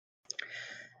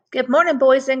Good morning,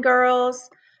 boys and girls.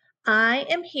 I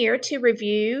am here to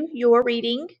review your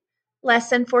reading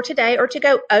lesson for today or to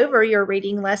go over your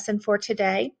reading lesson for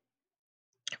today.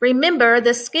 Remember,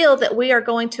 the skill that we are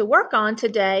going to work on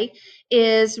today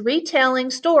is retelling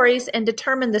stories and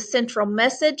determine the central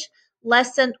message,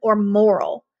 lesson, or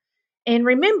moral. And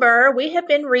remember, we have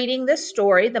been reading this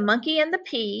story, The Monkey and the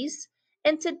Peas,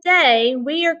 and today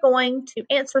we are going to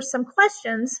answer some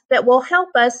questions that will help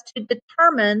us to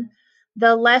determine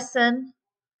the lesson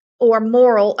or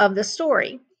moral of the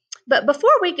story. But before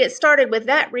we get started with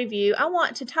that review, I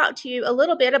want to talk to you a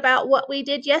little bit about what we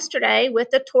did yesterday with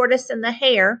the tortoise and the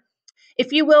hare.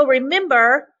 If you will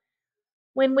remember,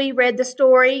 when we read the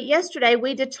story yesterday,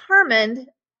 we determined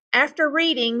after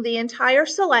reading the entire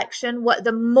selection what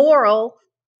the moral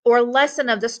or lesson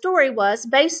of the story was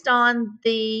based on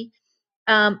the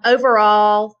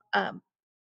overall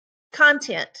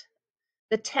content,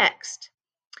 the text.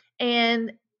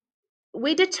 And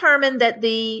we determined that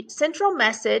the central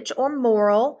message or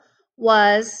moral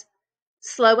was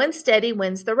slow and steady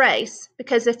wins the race.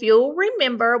 Because if you'll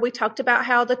remember, we talked about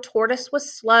how the tortoise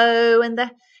was slow and the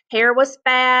hare was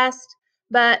fast,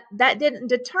 but that didn't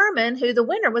determine who the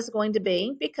winner was going to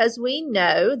be because we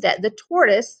know that the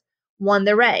tortoise won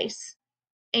the race.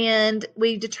 And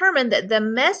we determined that the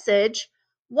message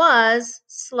was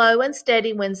slow and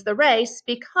steady wins the race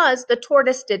because the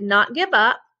tortoise did not give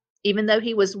up, even though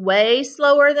he was way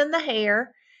slower than the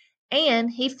hare,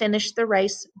 and he finished the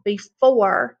race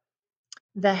before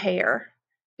the hare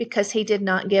because he did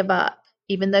not give up.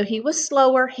 Even though he was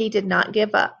slower, he did not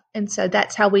give up. And so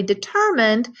that's how we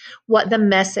determined what the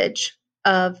message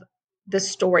of the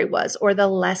story was or the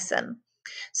lesson.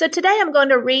 So today I'm going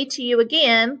to read to you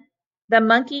again The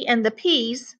Monkey and the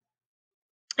Peas,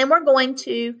 and we're going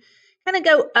to kind of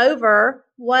go over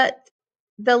what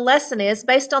the lesson is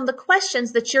based on the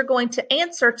questions that you're going to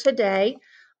answer today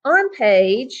on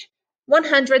page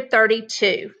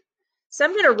 132. So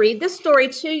I'm going to read the story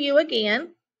to you again,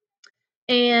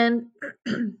 and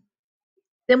then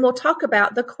we'll talk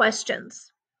about the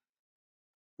questions.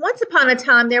 Once upon a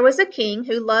time, there was a king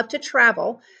who loved to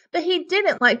travel, but he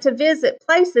didn't like to visit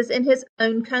places in his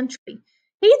own country.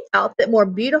 He thought that more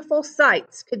beautiful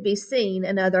sights could be seen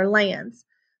in other lands.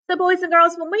 So, boys and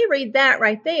girls, when we read that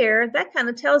right there, that kind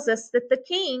of tells us that the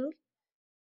king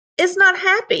is not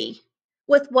happy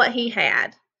with what he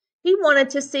had. He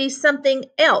wanted to see something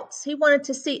else. He wanted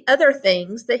to see other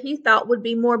things that he thought would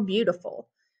be more beautiful.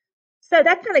 So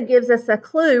that kind of gives us a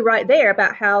clue right there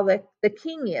about how the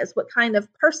king is, what kind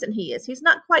of person he is. He's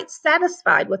not quite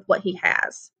satisfied with what he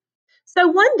has. So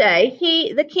one day,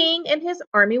 the king and his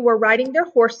army were riding their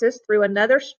horses through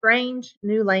another strange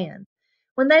new land.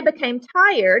 When they became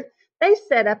tired, they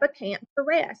set up a camp to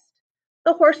rest.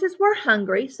 The horses were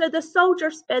hungry, so the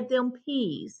soldiers fed them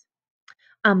peas.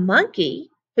 A monkey,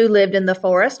 who lived in the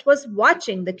forest, was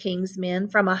watching the king's men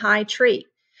from a high tree.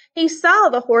 He saw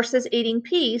the horses eating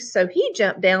peas, so he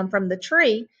jumped down from the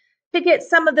tree to get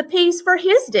some of the peas for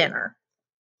his dinner.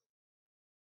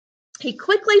 He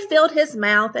quickly filled his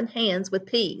mouth and hands with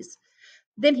peas.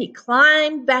 Then he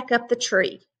climbed back up the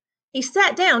tree. He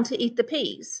sat down to eat the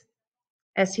peas.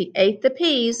 As he ate the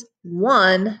peas,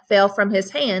 one fell from his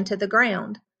hand to the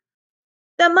ground.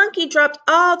 The monkey dropped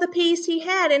all the peas he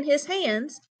had in his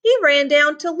hands. He ran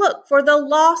down to look for the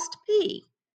lost pea.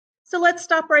 So let's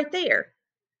stop right there.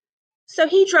 So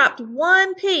he dropped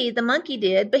one pea, the monkey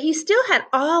did, but he still had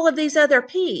all of these other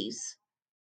peas.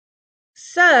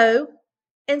 So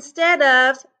instead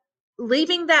of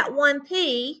leaving that one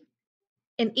pea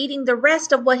and eating the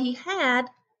rest of what he had,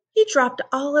 he dropped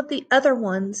all of the other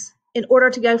ones in order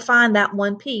to go find that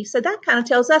one pea. So that kind of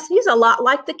tells us he's a lot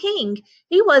like the king.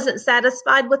 He wasn't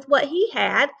satisfied with what he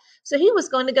had, so he was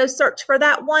going to go search for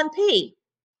that one pea.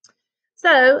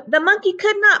 So the monkey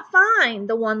could not find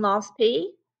the one lost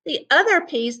pea. The other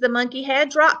peas the monkey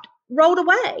had rolled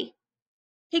away.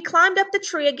 He climbed up the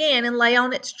tree again and lay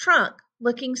on its trunk,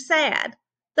 looking sad.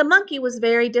 The monkey was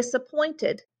very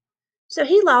disappointed. So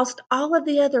he lost all of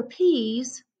the other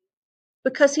peas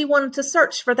because he wanted to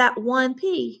search for that one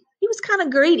pea. He was kind of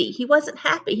greedy. He wasn't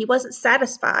happy. He wasn't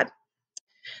satisfied.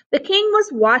 The king was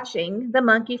watching the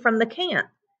monkey from the camp.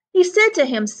 He said to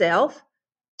himself,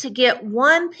 "To get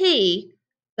one pea,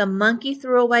 the monkey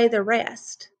threw away the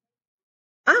rest.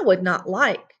 I would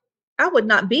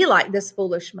not be like this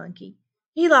foolish monkey.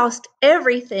 He lost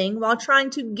everything while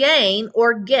trying to gain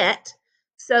or get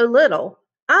so little.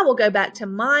 I will go back to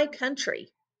my country.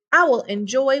 I will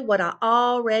enjoy what I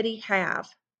already have."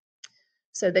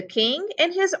 So the king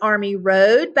and his army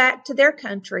rode back to their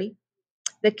country.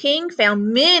 The king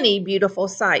found many beautiful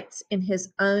sights in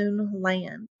his own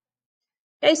land.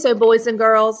 Okay, so boys and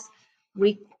girls,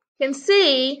 we can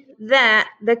see that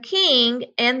the king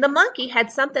and the monkey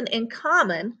had something in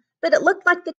common, but it looked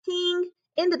like the king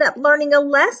ended up learning a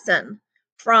lesson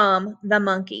from the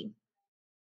monkey.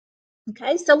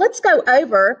 Okay, so let's go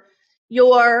over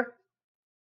your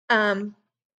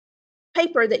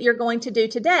paper that you're going to do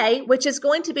today, which is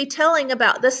going to be telling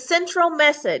about the central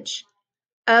message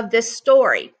of this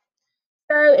story.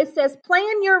 So it says,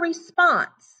 plan your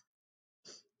response.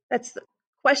 That's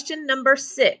question number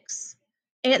 6.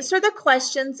 Answer the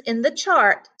questions in the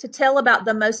chart to tell about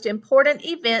the most important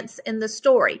events in the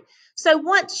story. So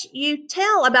once you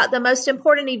tell about the most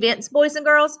important events, boys and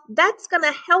girls, that's going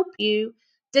to help you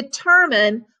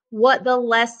determine what the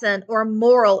lesson or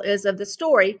moral is of the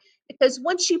story. Because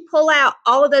once you pull out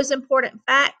all of those important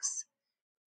facts,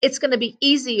 it's going to be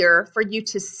easier for you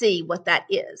to see what that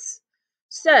is.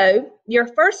 So your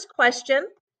first question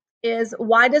is,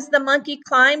 why does the monkey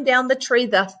climb down the tree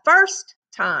the first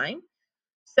time?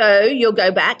 So you'll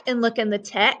go back and look in the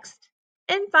text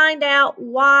and find out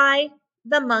why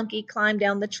the monkey climbed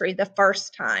down the tree the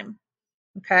first time.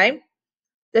 Okay.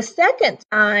 The second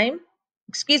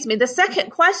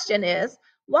question is,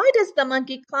 why does the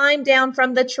monkey climb down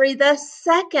from the tree the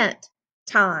second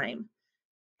time?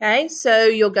 Okay, so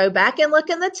you'll go back and look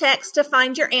in the text to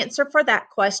find your answer for that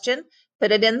question.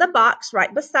 Put it in the box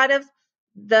right beside of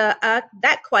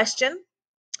that question.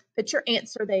 Put your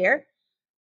answer there.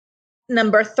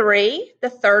 Number 3, the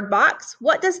third box.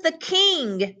 What does the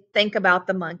king think about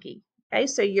the monkey? Okay,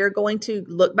 so you're going to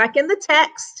look back in the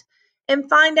text and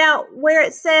find out where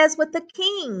it says what the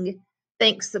king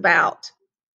thinks about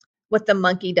what the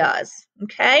monkey does.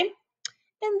 Okay,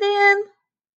 and then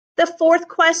the fourth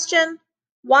question,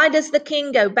 why does the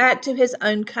king go back to his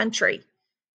own country?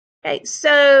 Okay,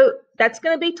 so that's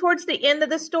going to be towards the end of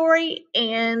the story,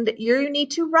 and you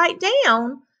need to write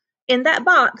down in that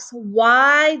box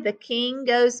why the king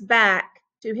goes back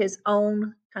to his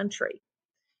own country.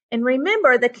 And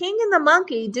remember, the king and the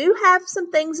monkey do have some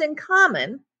things in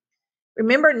common.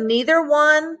 Remember, neither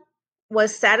one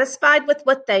was satisfied with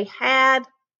what they had.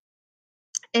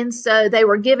 And so they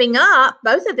were giving up,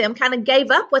 both of them kind of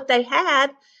gave up what they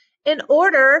had in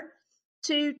order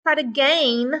to try to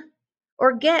gain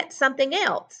or get something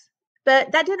else.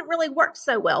 But that didn't really work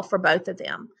so well for both of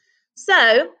them.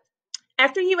 So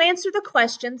after you answer the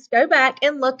questions, go back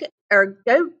and look at, or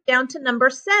go down to number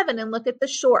 7 and look at the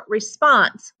short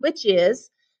response, which is,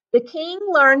 the king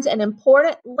learns an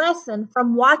important lesson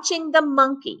from watching the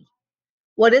monkey.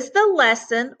 What is the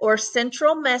lesson or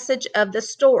central message of the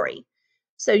story?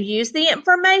 So use the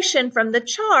information from the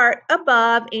chart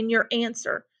above in your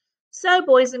answer. So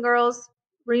boys and girls,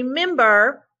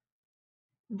 remember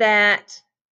that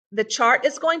the chart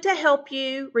is going to help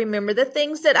you. Remember the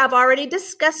things that I've already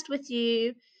discussed with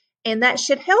you, and that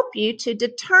should help you to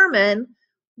determine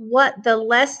what the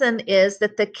lesson is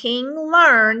that the king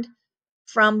learned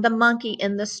from the monkey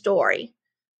in the story.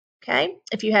 Okay,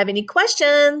 if you have any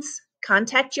questions,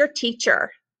 contact your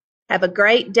teacher. Have a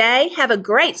great day. Have a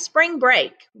great spring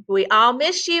break. We all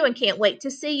miss you and can't wait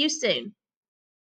to see you soon.